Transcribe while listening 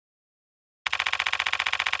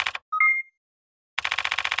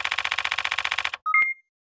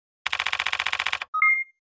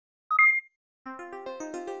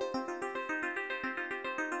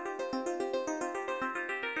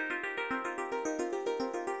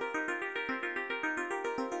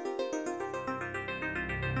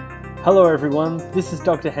Hello everyone, this is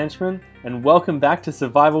Dr. Henchman, and welcome back to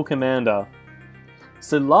Survival Commander.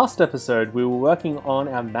 So last episode we were working on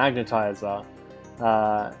our magnetizer,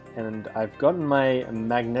 and I've gotten my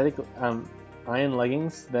magnetic iron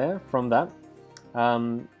leggings there from that,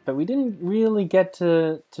 but we didn't really get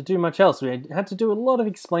to do much else. We had to do a lot of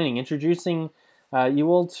explaining, introducing you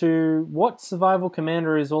all to what Survival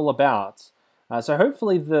Commander is all about. So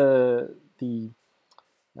hopefully the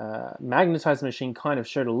magnetizer machine kind of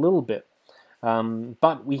showed a little bit.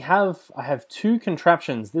 But I have two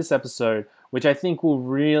contraptions this episode, which I think will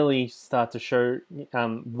really start to show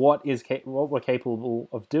what we're capable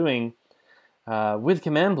of doing with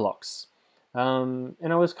command blocks. And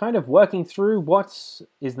I was kind of working through what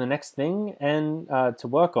is the next thing and to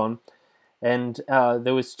work on, and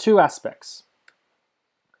there was two aspects.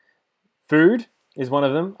 Food is one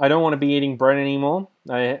of them. I don't want to be eating bread anymore.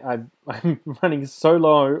 I'm running so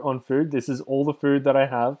low on food. This is all the food that I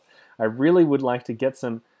have. I really would like to get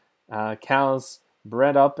some cows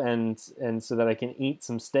bred up and so that I can eat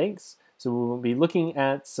some steaks. So we'll be looking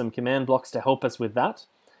at some command blocks to help us with that.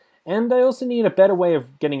 And I also need a better way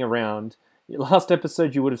of getting around. Last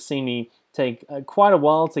episode you would have seen me take quite a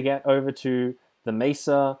while to get over to the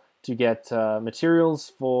mesa to get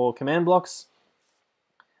materials for command blocks.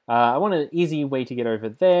 I want an easy way to get over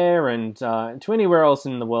there and to anywhere else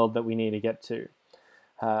in the world that we need to get to.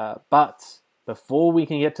 But before we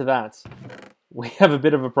can get to that, we have a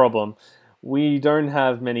bit of a problem. We don't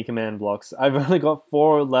have many command blocks. I've only got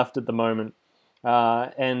 4 left at the moment,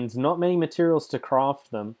 and not many materials to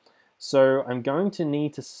craft them. So I'm going to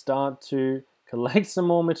need to start to collect some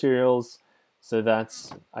more materials so that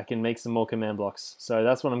I can make some more command blocks. So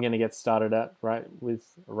that's what I'm going to get started at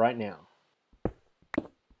right now.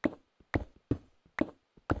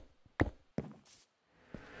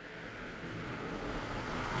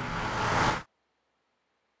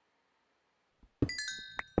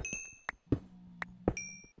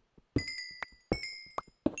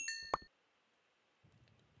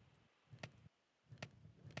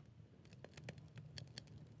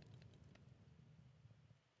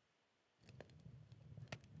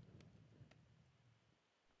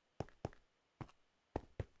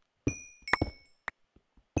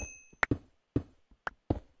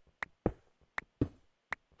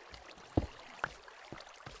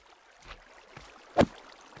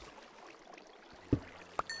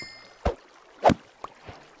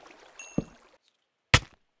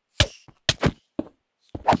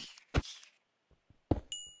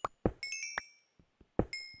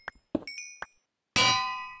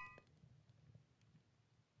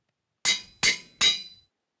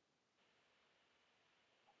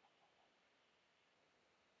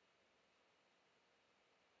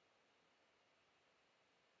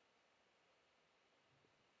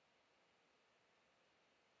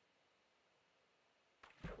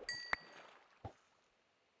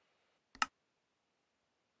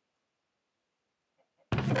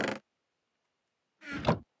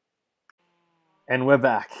 And we're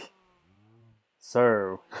back.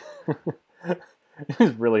 So, it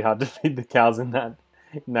was really hard to feed the cows in that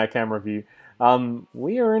camera view.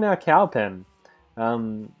 We are in our cow pen,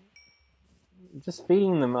 just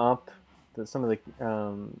feeding them up some of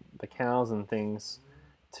the cows and things.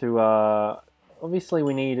 To obviously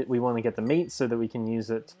we want to get the meat so that we can use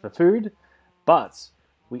it for food, but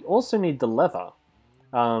we also need the leather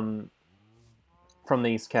from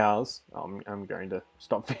these cows. I'm going to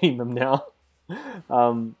stop feeding them now.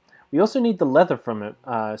 We also need the leather from it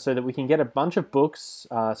so that we can get a bunch of books,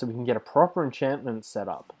 so we can get a proper enchantment set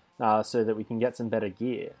up, so that we can get some better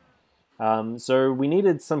gear. So we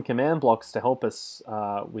needed some command blocks to help us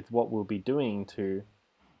with what we'll be doing to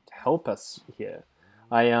help us here.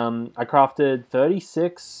 I crafted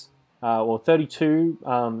 36 or 32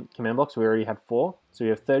 command blocks. We already had 4, so we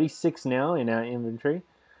have 36 now in our inventory.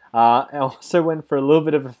 I also went for a little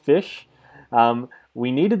bit of a fish. We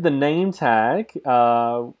needed the name tag,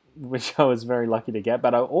 which I was very lucky to get,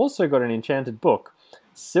 but I also got an enchanted book,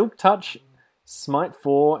 Silk Touch, Smite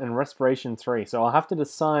 4, and Respiration 3. So I'll have to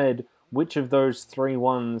decide which of those 3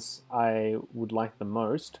 ones I would like the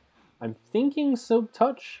most. I'm thinking Silk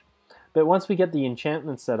Touch, but once we get the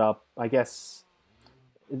enchantment set up, I guess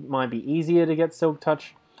it might be easier to get Silk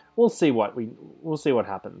Touch. We'll see what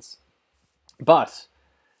happens. But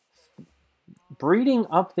breeding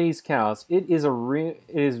up these cows, it is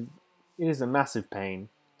a massive pain.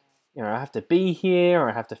 You know, I have to be here,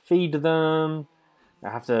 I have to feed them, I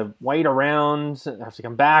have to wait around, I have to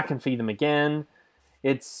come back and feed them again.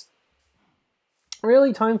 It's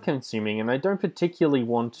really time consuming, and I don't particularly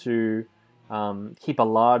want to keep a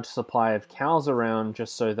large supply of cows around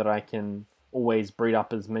just so that I can always breed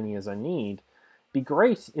up as many as I need. It'd be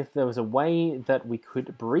great if there was a way that we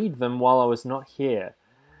could breed them while I was not here.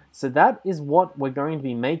 So that is what we're going to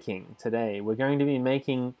be making today. We're going to be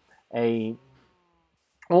making a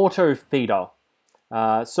auto feeder.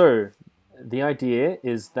 So the idea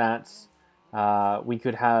is that we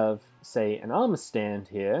could have, say, an armor stand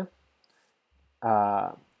here,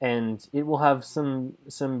 and it will have some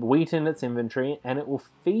wheat in its inventory, and it will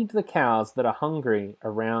feed the cows that are hungry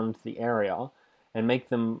around the area and make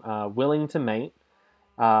them willing to mate,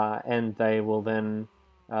 and they will then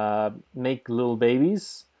make little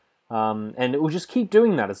babies, and it will just keep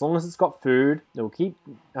doing that. As long as it's got food, it will keep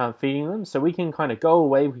feeding them, so we can kind of go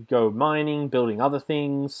away, we go mining, building other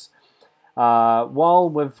things, while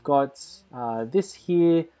we've got this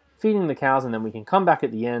here feeding the cows, and then we can come back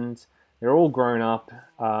at the end. They're all grown up.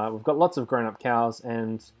 We've got lots of grown up cows,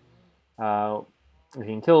 and we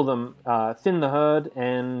can kill them, thin the herd,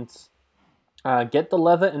 and get the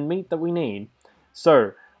leather and meat that we need.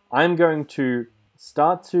 So I'm going to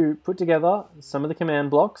start to put together some of the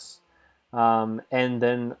command blocks, and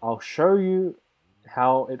then I'll show you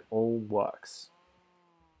how it all works.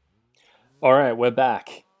 All right, we're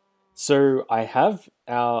back. So I have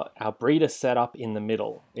our breeder set up in the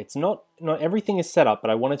middle. It's not everything is set up, but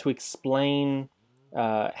I wanted to explain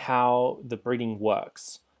how the breeding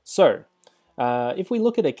works. So if we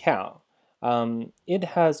look at a cow, it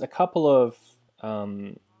has a couple of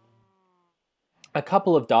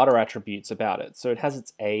data attributes about it. So it has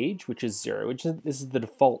its age, which is 0, this is the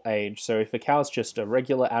default age. So if a cow is just a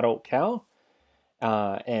regular adult cow,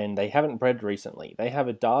 and they haven't bred recently, they have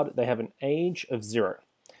an age of 0.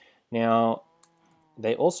 Now,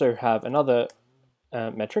 they also have another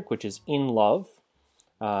metric, which is InLove,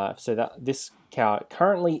 so that this cow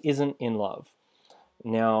currently isn't in love.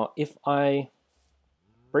 Now, if I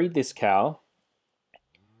breed this cow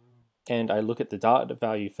and I look at the data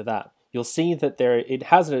value for that, you'll see that it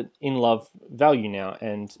has an InLove value now,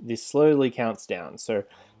 and this slowly counts down. So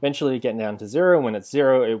eventually getting down to 0. When it's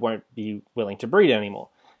 0, it won't be willing to breed anymore.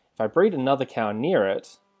 If I breed another cow near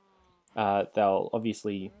it, they'll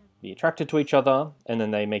obviously be attracted to each other, and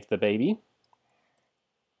then they make the baby.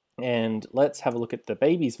 And let's have a look at the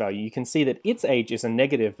baby's value. You can see that its age is a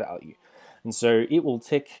negative value, and so it will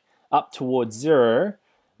tick up towards 0,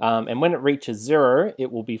 and when it reaches 0,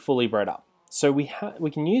 it will be fully bred up. So we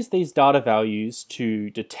can use these data values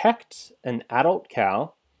to detect an adult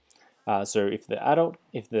cow. So if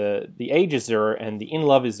the age is 0 and the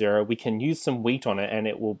InLove is 0, we can use some wheat on it, and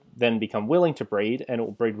it will then become willing to breed, and it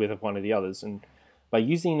will breed with one of the others. And by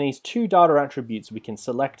using these two data attributes, we can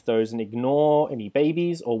select those and ignore any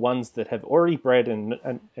babies or ones that have already bred and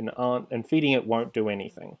feeding it won't do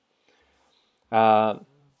anything. So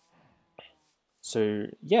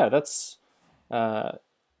yeah, that's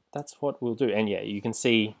what we'll do. And yeah, you can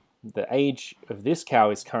see the age of this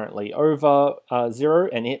cow is currently over 0,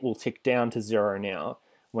 and it will tick down to 0 now.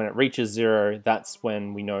 When it reaches 0, that's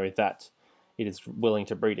when we know that it is willing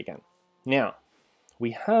to breed again. Now,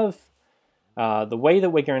 we have the way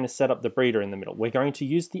that we're going to set up the breeder in the middle. We're going to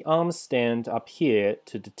use the armor stand up here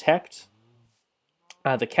to detect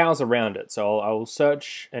the cows around it. So I will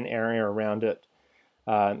search an area around it,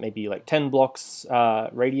 maybe like 10 blocks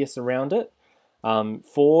radius around it,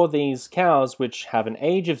 for these cows which have an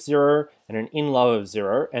age of 0 and an InLove of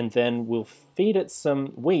 0, and then we'll feed it some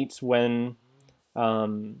wheat when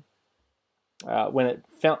it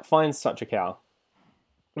finds such a cow.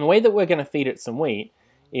 And the way that we're going to feed it some wheat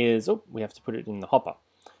is, we have to put it in the hopper.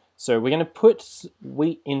 So we're going to put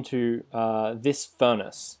wheat into this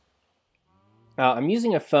furnace. I'm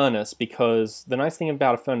using a furnace because the nice thing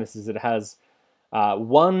about a furnace is it has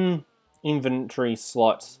one inventory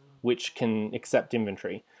slot which can accept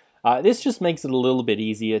inventory. This just makes it a little bit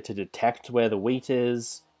easier to detect where the wheat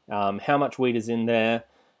is, how much wheat is in there,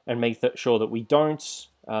 and make sure that we don't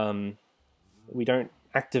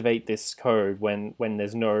activate this code when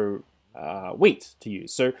there's no wheat to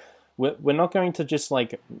use. So we're not going to just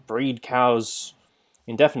like breed cows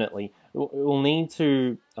indefinitely. We'll need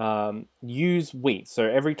to use wheat. So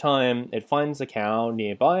every time it finds a cow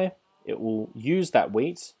nearby, it will use that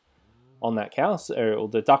wheat on that cow, so it will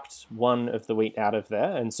deduct one of the wheat out of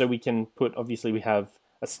there, and so we can put, obviously we have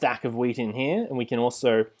a stack of wheat in here, and we can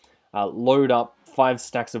also load up 5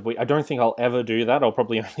 stacks of wheat. I don't think I'll ever do that. I'll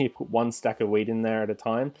probably only put 1 stack of wheat in there at a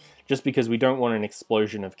time, just because we don't want an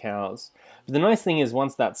explosion of cows. But the nice thing is,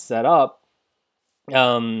 once that's set up, we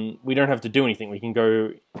don't have to do anything. We can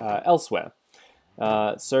go elsewhere.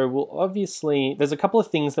 So we'll obviously, there's a couple of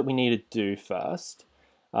things that we need to do first.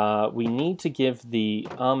 We need to give the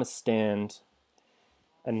armor stand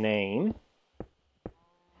a name.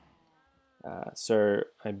 So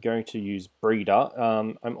I'm going to use breeder.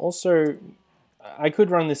 I could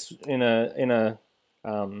run this in a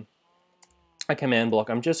command block.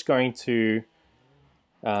 I'm just going to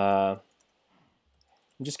run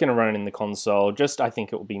it in the console. I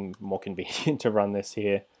think it will be more convenient to run this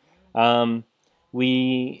here.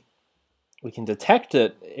 We can detect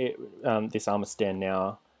this armor stand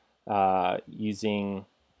now using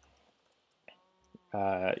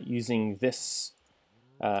this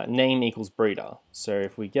name equals breeder. So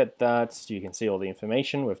if we get that, you can see all the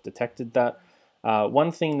information. We've detected that.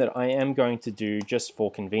 One thing that I am going to do just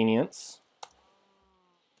for convenience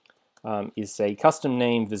is say custom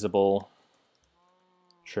name visible.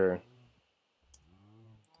 Sure.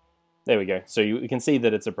 There we go. So you can see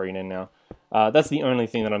that it's a breeder now. That's the only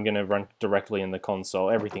thing that I'm going to run directly in the console.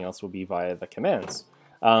 Everything else will be via the commands.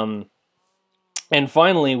 And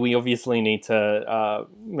finally, we obviously need to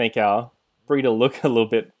make our breeder look a little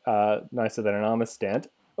bit nicer than an armor stand.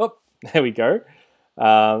 Oh, there we go.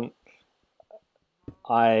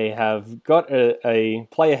 I have got a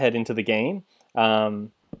player head into the game.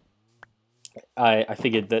 I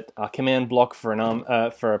figured that a command block for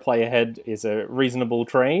a player head is a reasonable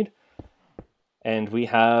trade, and we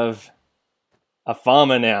have a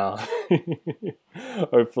farmer now.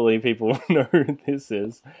 Hopefully, people know who this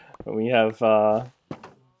is. But we have our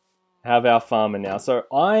farmer now. So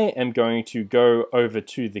I am going to go over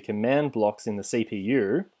to the command blocks in the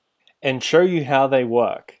CPU and show you how they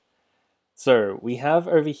work. So we have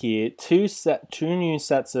over here two new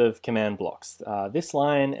sets of command blocks. This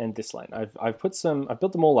line and this line. I've built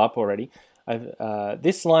them all up already.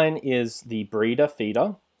 This line is the breeder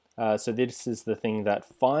feeder. So this is the thing that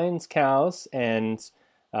finds cows and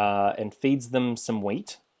feeds them some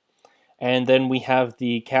wheat. And then we have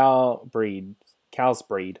the cow's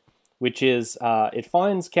breed, which is it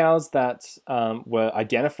finds cows that were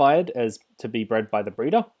identified as to be bred by the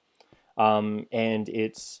breeder, and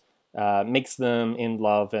it makes them in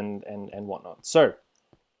love and whatnot. So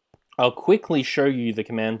I'll quickly show you the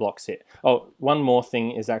command blocks here. Oh, one more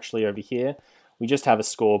thing is actually over here. We just have a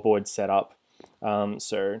scoreboard set up.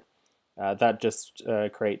 That just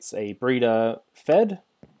creates a breeder fed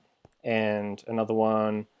and another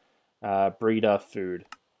one breeder food.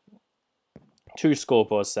 Two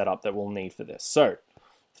scoreboards set up that we'll need for this. So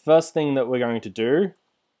the first thing that we're going to do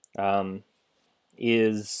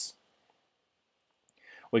is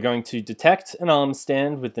we're going to detect an arm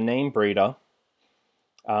stand with the name breeder,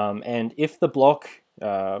 and if the block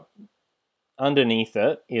underneath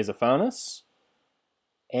it is a furnace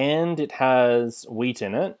and it has wheat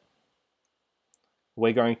in it,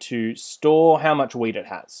 we're going to store how much wheat it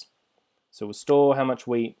has. So we'll store how much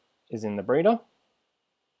wheat is in the breeder.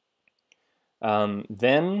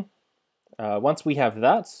 Then, once we have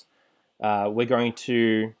that, we're going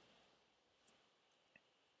to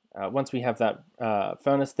once we have that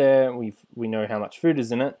furnace there, we know how much food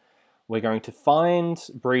is in it. We're going to find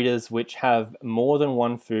breeders which have more than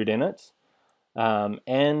one food in it,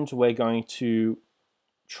 and we're going to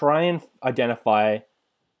try and identify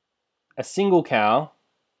a single cow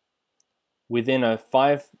within a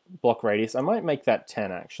 5-block radius. I might make that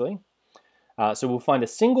 10 actually. So we'll find a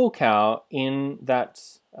single cow in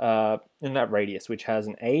that radius, which has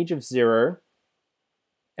an age of 0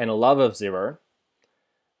 and a love of 0,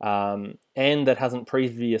 and that hasn't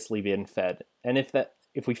previously been fed. And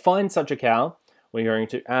if we find such a cow, we're going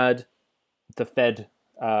to add the fed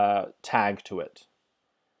tag to it.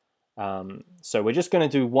 So we're just going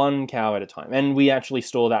to do one cow at a time, and we actually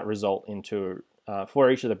store that result into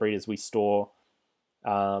for each of the breeders. We store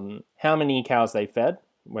how many cows they fed,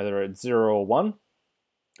 whether it's 0 or 1,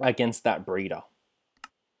 against that breeder.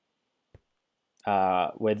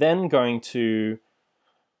 We're then going to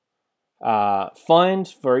find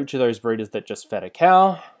for each of those breeders that just fed a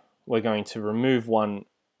cow, we're going to remove one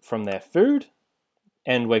from their food,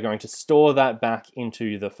 and we're going to store that back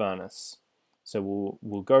into the furnace. So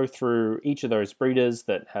we'll go through each of those breeders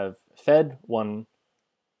that have fed one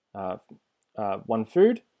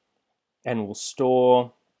food, and we'll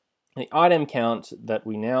store the item count that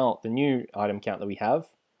the new item count that we have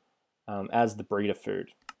as the breeder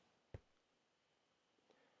food.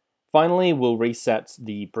 Finally, we'll reset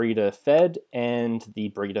the breeder fed and the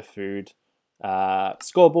breeder food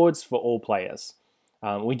scoreboards for all players.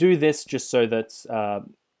 We do this just so that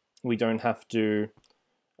we don't have to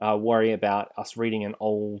worry about us reading an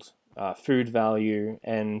old food value,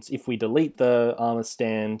 and if we delete the armor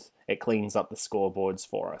stand, it cleans up the scoreboards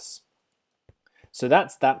for us. So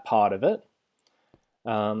that's that part of it.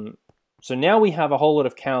 So now we have a whole lot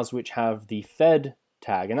of cows which have the fed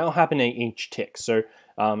tag, and that'll happen in each tick. So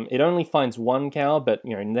it only finds one cow, but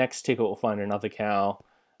next tick it will find another cow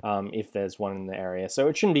if there's one in the area. So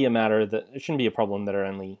it shouldn't be a problem that it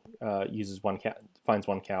only uses one cow, finds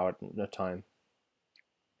one cow at a time.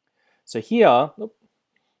 So here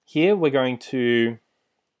we're going to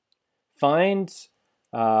find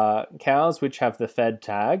cows which have the fed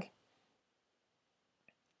tag,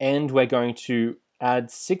 and we're going to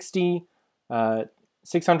add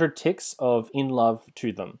 600 ticks of InLove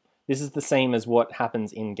to them. This is the same as what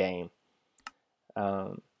happens in game.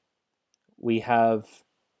 We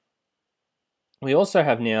also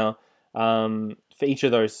have now, for each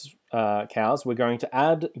of those cows, we're going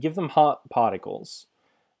to give them heart particles.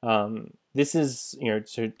 This is,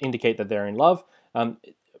 to indicate that they're in love.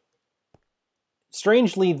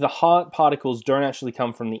 Strangely, the heart particles don't actually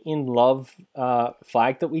come from the InLove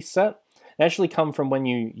flag that we set. They actually come from when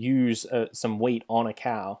you use some weight on a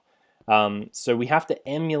cow. So we have to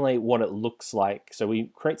emulate what it looks like. So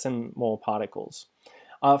we create some more particles.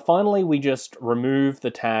 Finally, we just remove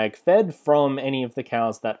the tag fed from any of the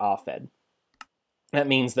cows that are fed. That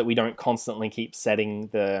means that we don't constantly keep setting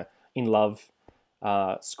the InLove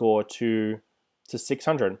score to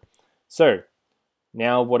 600. So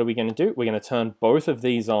now what are we going to do? We're going to turn both of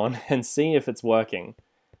these on and see if it's working.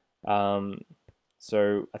 So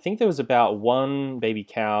I think there was about one baby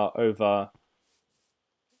cow over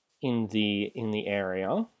in the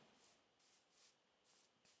area.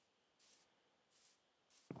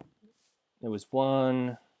 There was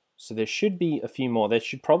one, so there should be a few more. There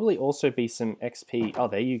should probably also be some XP. Oh,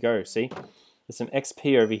 there you go, see? There's some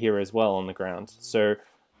XP over here as well on the ground. So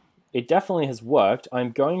it definitely has worked.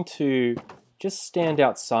 I'm going to just stand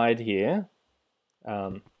outside here.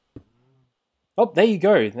 Oh, there you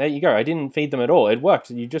go. There you go. I didn't feed them at all. It worked.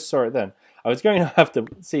 You just saw it then. I was going to have to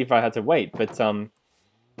see if I had to wait, but it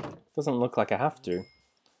doesn't look like I have to.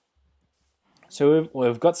 So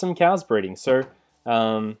we've got some cows breeding. So,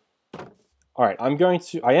 all right,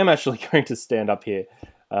 I am actually going to stand up here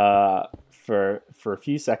for a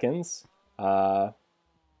few seconds. Well,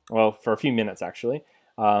 for a few minutes actually.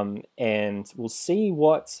 And we'll see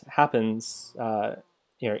what happens, in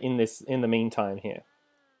the meantime here.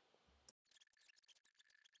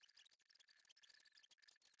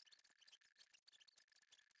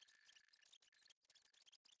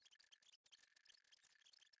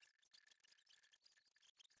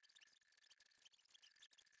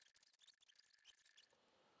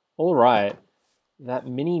 All right, that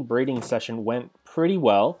mini breeding session went pretty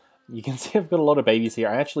well. You can see I've got a lot of babies here.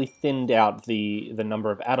 I actually thinned out the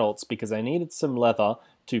number of adults because I needed some leather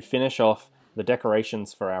to finish off the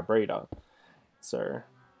decorations for our breeder. So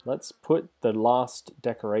let's put the last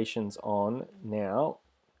decorations on now.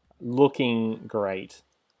 Looking great.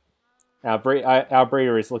 Our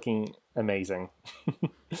breeder is looking amazing.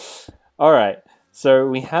 All right, so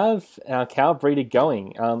we have our cow breeder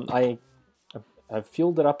going. I've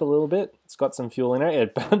fueled it up a little bit. It's got some fuel in it.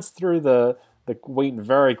 It burns through the wheat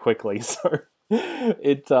very quickly, so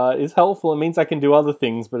it is helpful. It means I can do other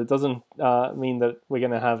things, but it doesn't mean that we're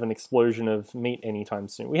going to have an explosion of meat anytime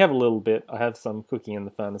soon. We have a little bit. I have some cooking in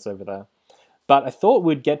the furnace over there. But I thought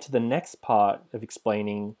we'd get to the next part of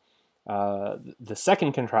explaining the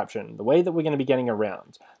second contraption, the way that we're going to be getting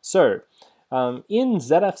around. So, in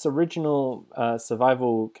ZF's original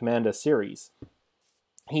Survival Commander series,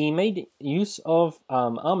 he made use of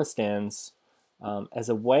armor stands as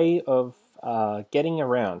a way of getting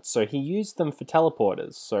around. So he used them for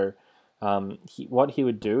teleporters. So what he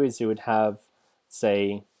would do is he would have,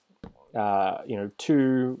 say,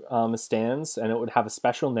 2 armor stands, and it would have a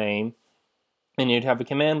special name, and you'd have a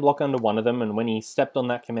command block under one of them, and when he stepped on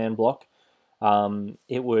that command block,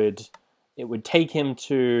 it would take him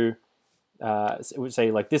to, it would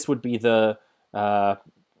say, like, this would be the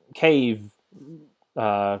cave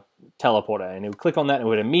teleporter, and he would click on that and it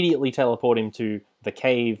would immediately teleport him to the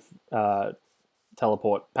cave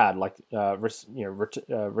teleport pad, like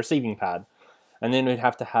receiving pad, and then we'd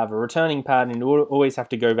have to have a returning pad, and we'd always have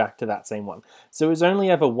to go back to that same one. So it was only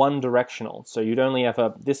ever one directional. So you'd only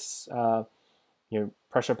have this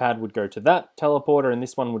pressure pad would go to that teleporter, and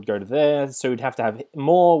this one would go to there. So we'd have to have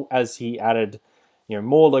more as he added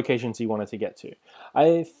more locations he wanted to get to.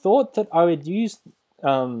 I thought that I would use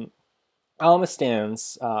armor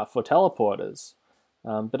stands for teleporters,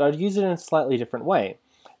 but I'd use it in a slightly different way.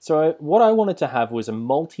 So what I wanted to have was a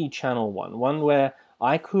multi-channel one where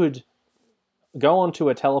I could go onto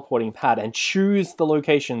a teleporting pad and choose the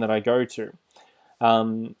location that I go to.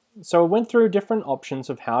 So I went through different options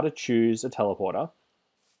of how to choose a teleporter,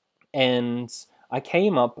 and I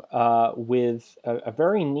came up with a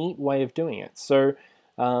very neat way of doing it. So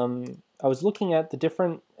I was looking at the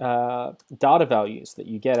different data values that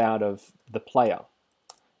you get out of the player.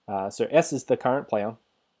 So S is the current player.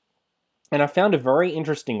 And I found a very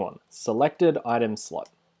interesting one, selected item slot.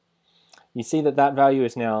 You see that that value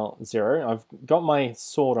is now 0. I've got my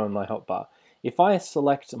sword on my hotbar. If I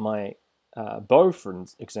select my bow, for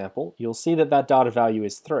example, you'll see that that data value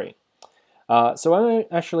is 3. So I'm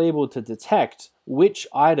actually able to detect which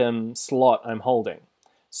item slot I'm holding.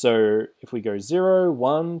 So if we go 0,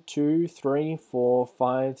 1, 2, 3, 4,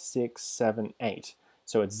 5, 6, 7, 8.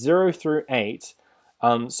 So it's 0 through 8.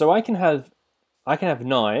 So I can have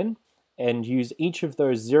 9 and use each of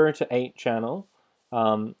those 0 to 8 channel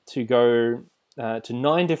to go to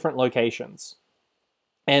 9 different locations.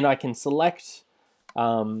 And I can select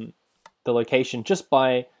the location just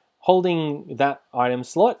by holding that item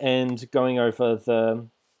slot and going over the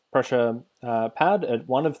pressure pad at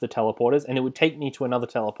one of the teleporters, and it would take me to another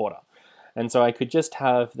teleporter. And so I could just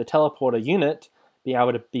have the teleporter unit be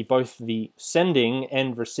able to be both the sending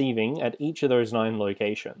and receiving at each of those 9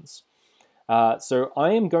 locations. So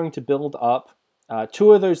I am going to build up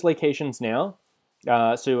 2 of those locations now,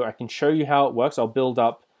 so I can show you how it works. I'll build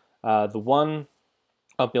up one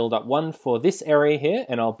for this area here,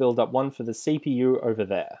 and I'll build up one for the CPU over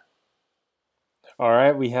there.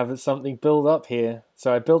 Alright, we have something built up here.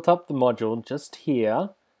 So I built up the module just here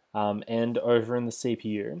and over in the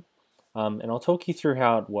CPU. And I'll talk you through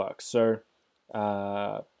how it works. So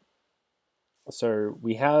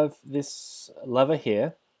we have this lever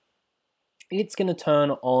here. It's going to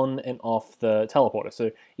turn on and off the teleporter.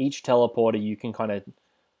 So each teleporter you can kind of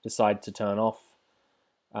decide to turn off.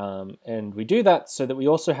 And we do that so that we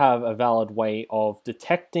also have a valid way of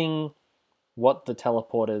detecting what the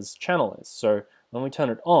teleporter's channel is. So when we turn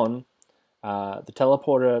it on, the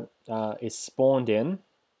teleporter is spawned in.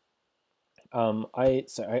 I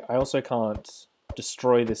also can't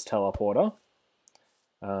destroy this teleporter.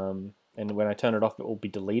 And when I turn it off, it will be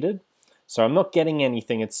deleted. So I'm not getting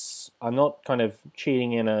anything. I'm not kind of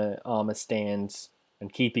cheating in a armor stand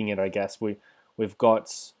and keeping it, I guess. We've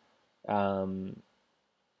got... I'm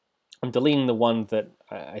deleting the one that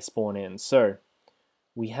I spawn in. So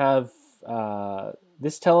we have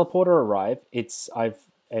this teleporter arrive.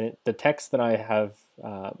 And it detects that I have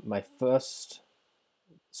my first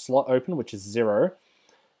slot open, which is 0.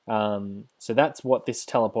 So that's what this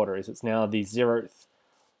teleporter is. It's now the 0th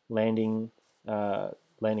landing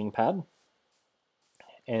pad.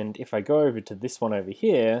 And if I go over to this one over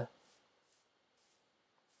here,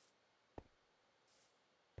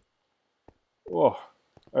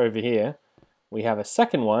 over here, we have a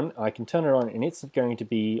second one. I can turn it on and it's going to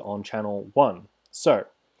be on channel 1. So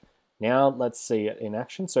now let's see it in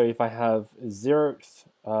action. So if I have 0th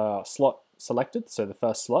slot selected, so the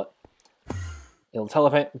first slot, it'll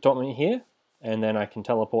teleport me here, and then I can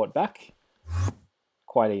teleport back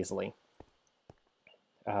quite easily.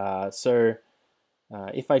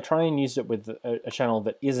 If I try and use it with a channel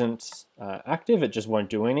that isn't active, it just won't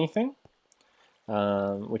do anything,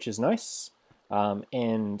 which is nice.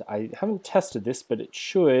 And I haven't tested this, but it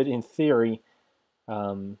should, in theory,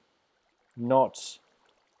 not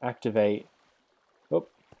activate. Oh,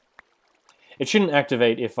 it shouldn't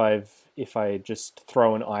activate if I just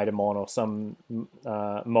throw an item on or some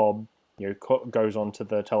mob goes onto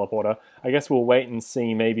the teleporter. I guess we'll wait and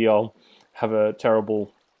see. Maybe I'll have a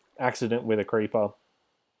terrible accident with a creeper.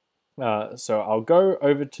 So I'll go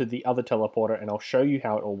over to the other teleporter and I'll show you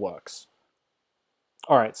how it all works.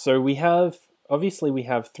 Alright, so obviously we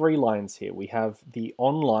have 3 lines here. We have the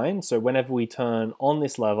on line, so whenever we turn on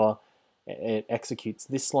this lever, it executes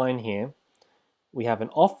this line here. We have an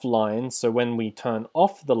off line, so when we turn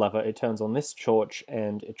off the lever, it turns on this torch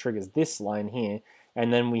and it triggers this line here.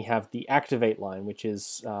 And then we have the activate line, which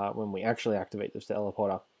is when we actually activate this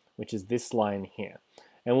teleporter, which is this line here.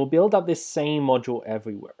 And we'll build up this same module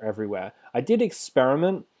everywhere. I did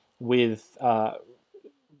experiment with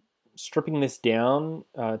stripping this down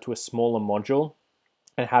to a smaller module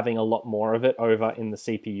and having a lot more of it over in the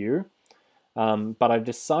CPU. But I've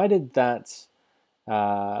decided that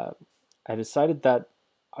I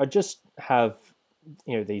just have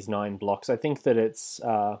these 9 blocks. I think that it's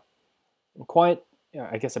quite,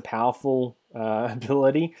 I guess, a powerful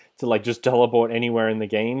ability to just teleport anywhere in the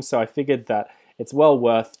game. So I figured that it's well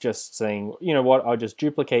worth just saying, you know what, I'll just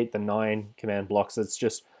duplicate the 9 command blocks. It's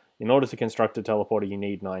just, in order to construct a teleporter, you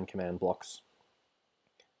need 9 command blocks.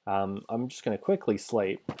 I'm just going to quickly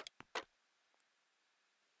sleep.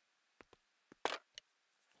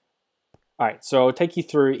 Alright, so I'll take you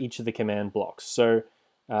through each of the command blocks. So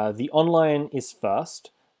the online is first.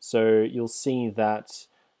 So you'll see that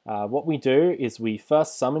what we do is we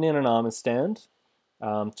first summon in an armor stand.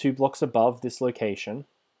 2 blocks above this location.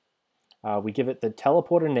 We give it the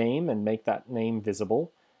teleporter name and make that name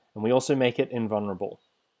visible, and we also make it invulnerable.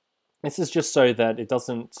 This is just so that it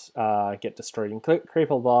doesn't get destroyed in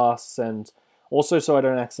creeper blasts, and also so I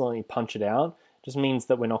don't accidentally punch it out. It just means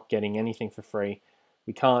that we're not getting anything for free.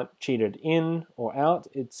 We can't cheat it in or out.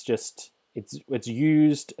 It's just it's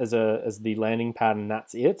used as the landing pad, and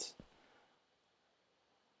that's it.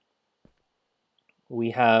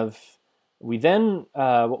 We then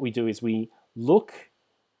what we do is we look.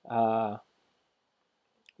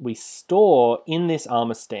 We store in this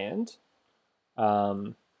armor stand,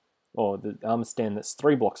 or the armor stand that's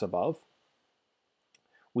 3 blocks above.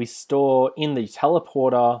 We store in the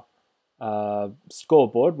teleporter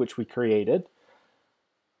scoreboard, which we created.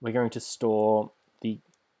 We're going to store the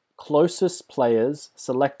closest player's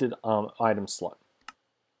selected item slot.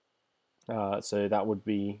 So that would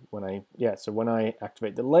be when I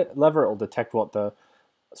activate the lever, it will detect what the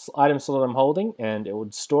item slot I'm holding, and it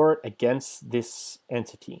would store it against this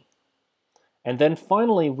entity. And then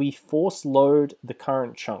finally, we force load the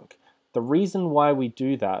current chunk. The reason why we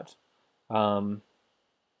do that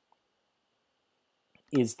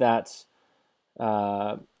is that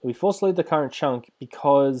we force load the current chunk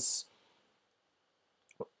because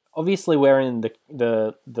obviously we're in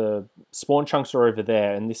the spawn chunks are over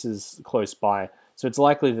there, and this is close by, so it's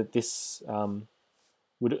likely that this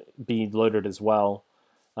would be loaded as well.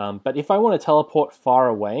 But if I want to teleport far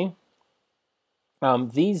away,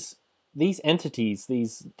 these entities,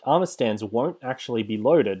 these armor stands, won't actually be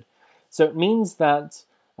loaded. So it means that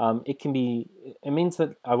it means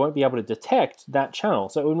that I won't be able to detect that channel.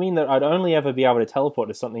 So it would mean that I'd only ever be able to teleport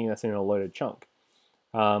to something that's in a loaded chunk.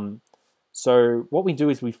 So what we do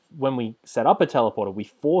is when we set up a teleporter, we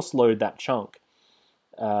force load that chunk,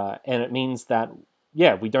 and it means that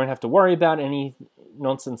we don't have to worry about any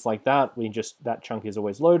nonsense like that. That chunk is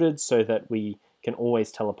always loaded so that we can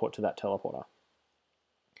always teleport to that teleporter.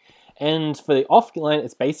 And for the offline,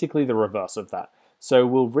 it's basically the reverse of that. So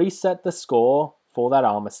we'll reset the score for that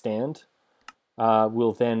armor stand.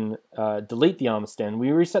 We'll then delete the armor stand.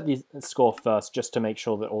 We reset the score first just to make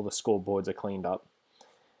sure that all the scoreboards are cleaned up.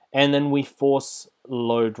 And then we force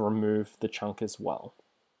load remove the chunk as well.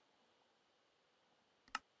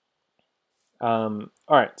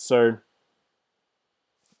 Alright, so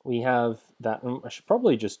we have that. I should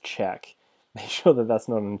probably just check. Make sure that that's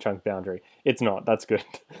not in chunk boundary. It's not, that's good.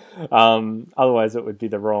 Otherwise it would be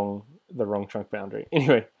the wrong chunk boundary.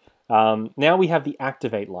 Anyway, now we have the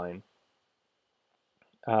activate line.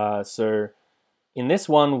 So in this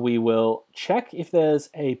one, we will check if there's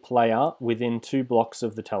a player within 2 blocks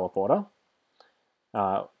of the teleporter.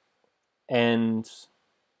 And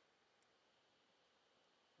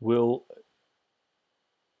we'll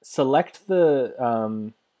select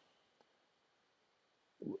the...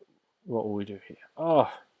 what will we do here?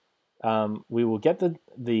 We will get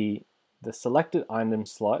the selected item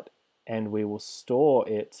slot, and we will store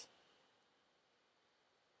it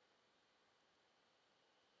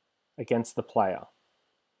against the player.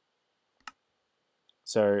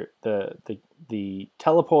 So the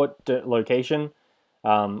teleport location,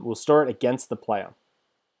 we'll store it against the player.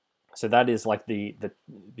 So that is like the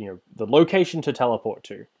location to teleport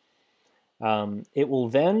to. It will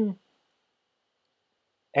then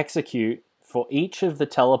execute for each of the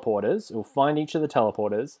teleporters. It will find each of the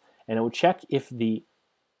teleporters, and it will check if the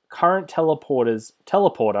current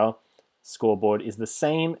teleporter scoreboard is the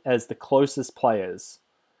same as the closest players.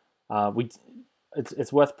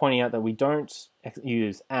 It's worth pointing out that we don't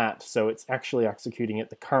use @ so it's actually executing at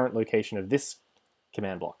the current location of this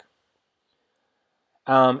command block.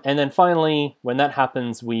 And then finally, when that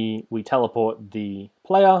happens, we teleport the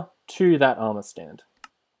player to that armor stand.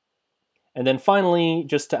 And then finally,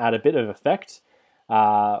 just to add a bit of effect,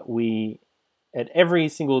 at every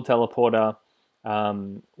single teleporter,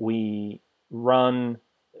 we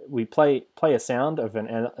play a sound of an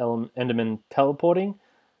Enderman teleporting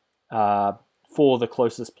for the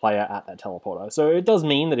closest player at that teleporter. So it does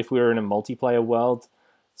mean that if we were in a multiplayer world,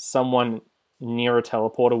 someone near a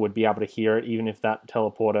teleporter would be able to hear it, even if that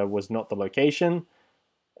teleporter was not the location.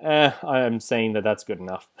 I'm saying that that's good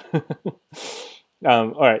enough.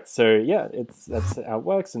 Alright, so yeah, that's how it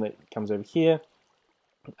works, and it comes over here.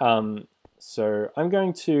 So I'm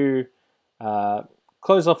going to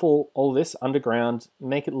close off all this underground,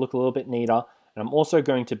 make it look a little bit neater, and I'm also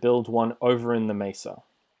going to build one over in the mesa.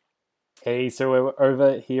 Okay, so we're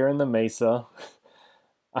over here in the mesa.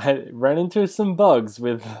 I ran into some bugs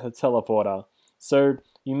with the teleporter. So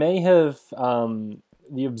you may have,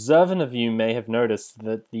 the observant of you may have noticed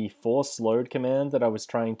that the force load command that I was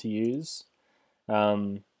trying to use,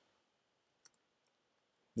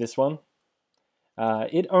 this one.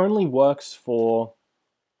 It only works for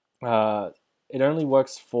the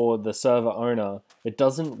server owner. It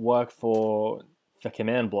doesn't work for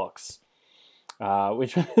command blocks,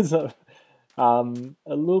 which is a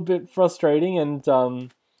little bit frustrating, and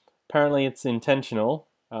apparently it's intentional.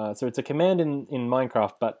 So it's a command in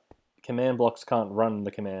Minecraft, but command blocks can't run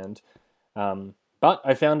the command. But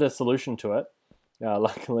I found a solution to it,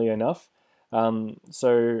 luckily enough.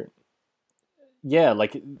 So yeah,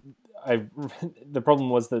 like the problem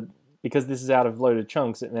was that because this is out of loaded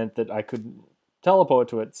chunks, it meant that I could teleport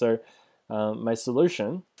to it. So my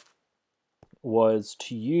solution was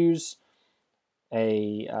to use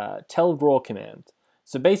a tell raw command.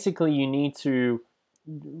 So basically you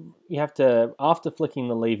have to, after flicking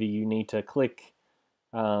the lever, you need to click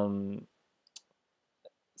some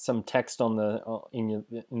text on in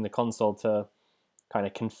the console to kind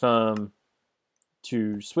of confirm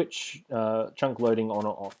to switch chunk loading on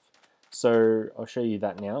or off. So I'll show you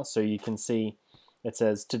that now. So you can see it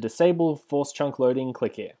says to disable force chunk loading,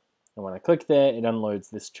 click here. And when I click there, it unloads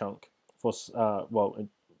this chunk. It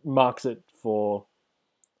marks it for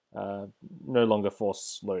no longer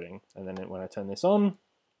force loading. And then when I turn this on,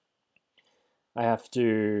 I have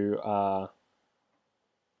to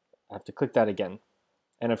click that again.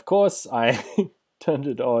 And of course, I turned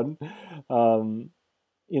it on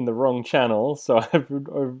in the wrong channel, so I've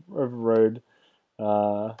overrode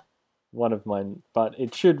one of mine, but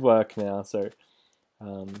it should work now. So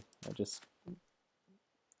I just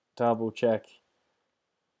double check,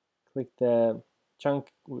 click there,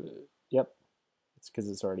 chunk. Yep, it's because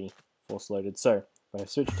it's already force loaded. So if I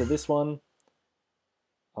switch to this one,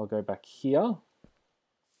 I'll go back here.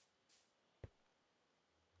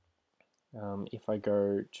 If I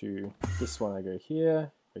go to this one, I go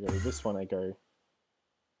here. If I go to this one, I go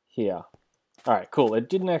here. All right, cool. It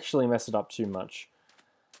didn't actually mess it up too much.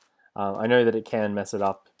 I know that it can mess it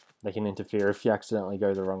up. They can interfere if you accidentally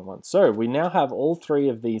go the wrong one. So we now have all three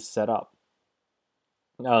of these set up.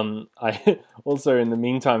 I also, in the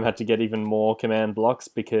meantime, had to get even more command blocks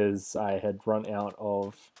because I had run out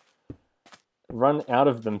of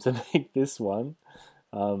them to make this one.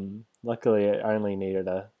 Luckily, I only needed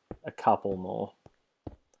a couple more.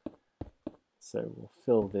 So we'll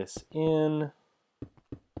fill this in.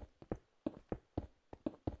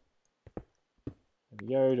 There we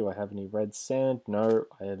go. Do I have any red sand? No,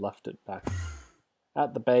 I had left it back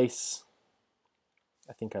at the base.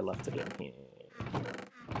 I think I left it in here.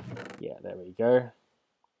 Yeah, there we go.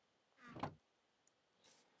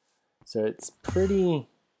 So it's pretty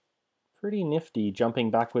nifty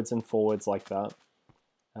jumping backwards and forwards like that.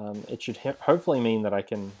 It should hopefully mean that I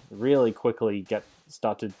can really quickly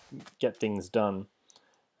start to get things done.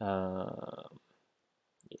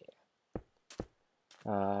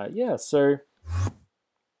 Yeah, so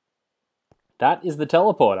that is the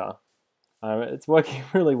teleporter. It's working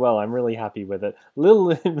really well. I'm really happy with it. A little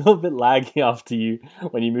bit laggy after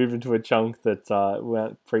when you move into a chunk that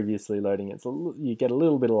weren't previously loading it. So you get a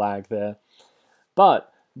little bit of lag there.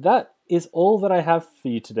 But that is all that I have for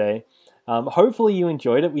you today. Hopefully you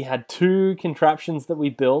enjoyed it. We had 2 contraptions that we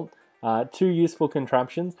built, 2 useful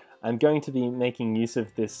contraptions. I'm going to be making use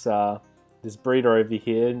of this this breeder over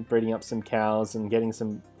here, breeding up some cows and getting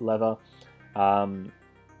some leather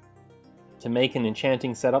to make an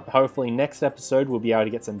enchanting setup. Hopefully next episode we'll be able to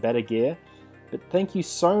get some better gear. But thank you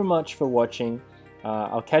so much for watching.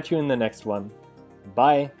 I'll catch you in the next one.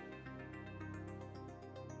 Bye.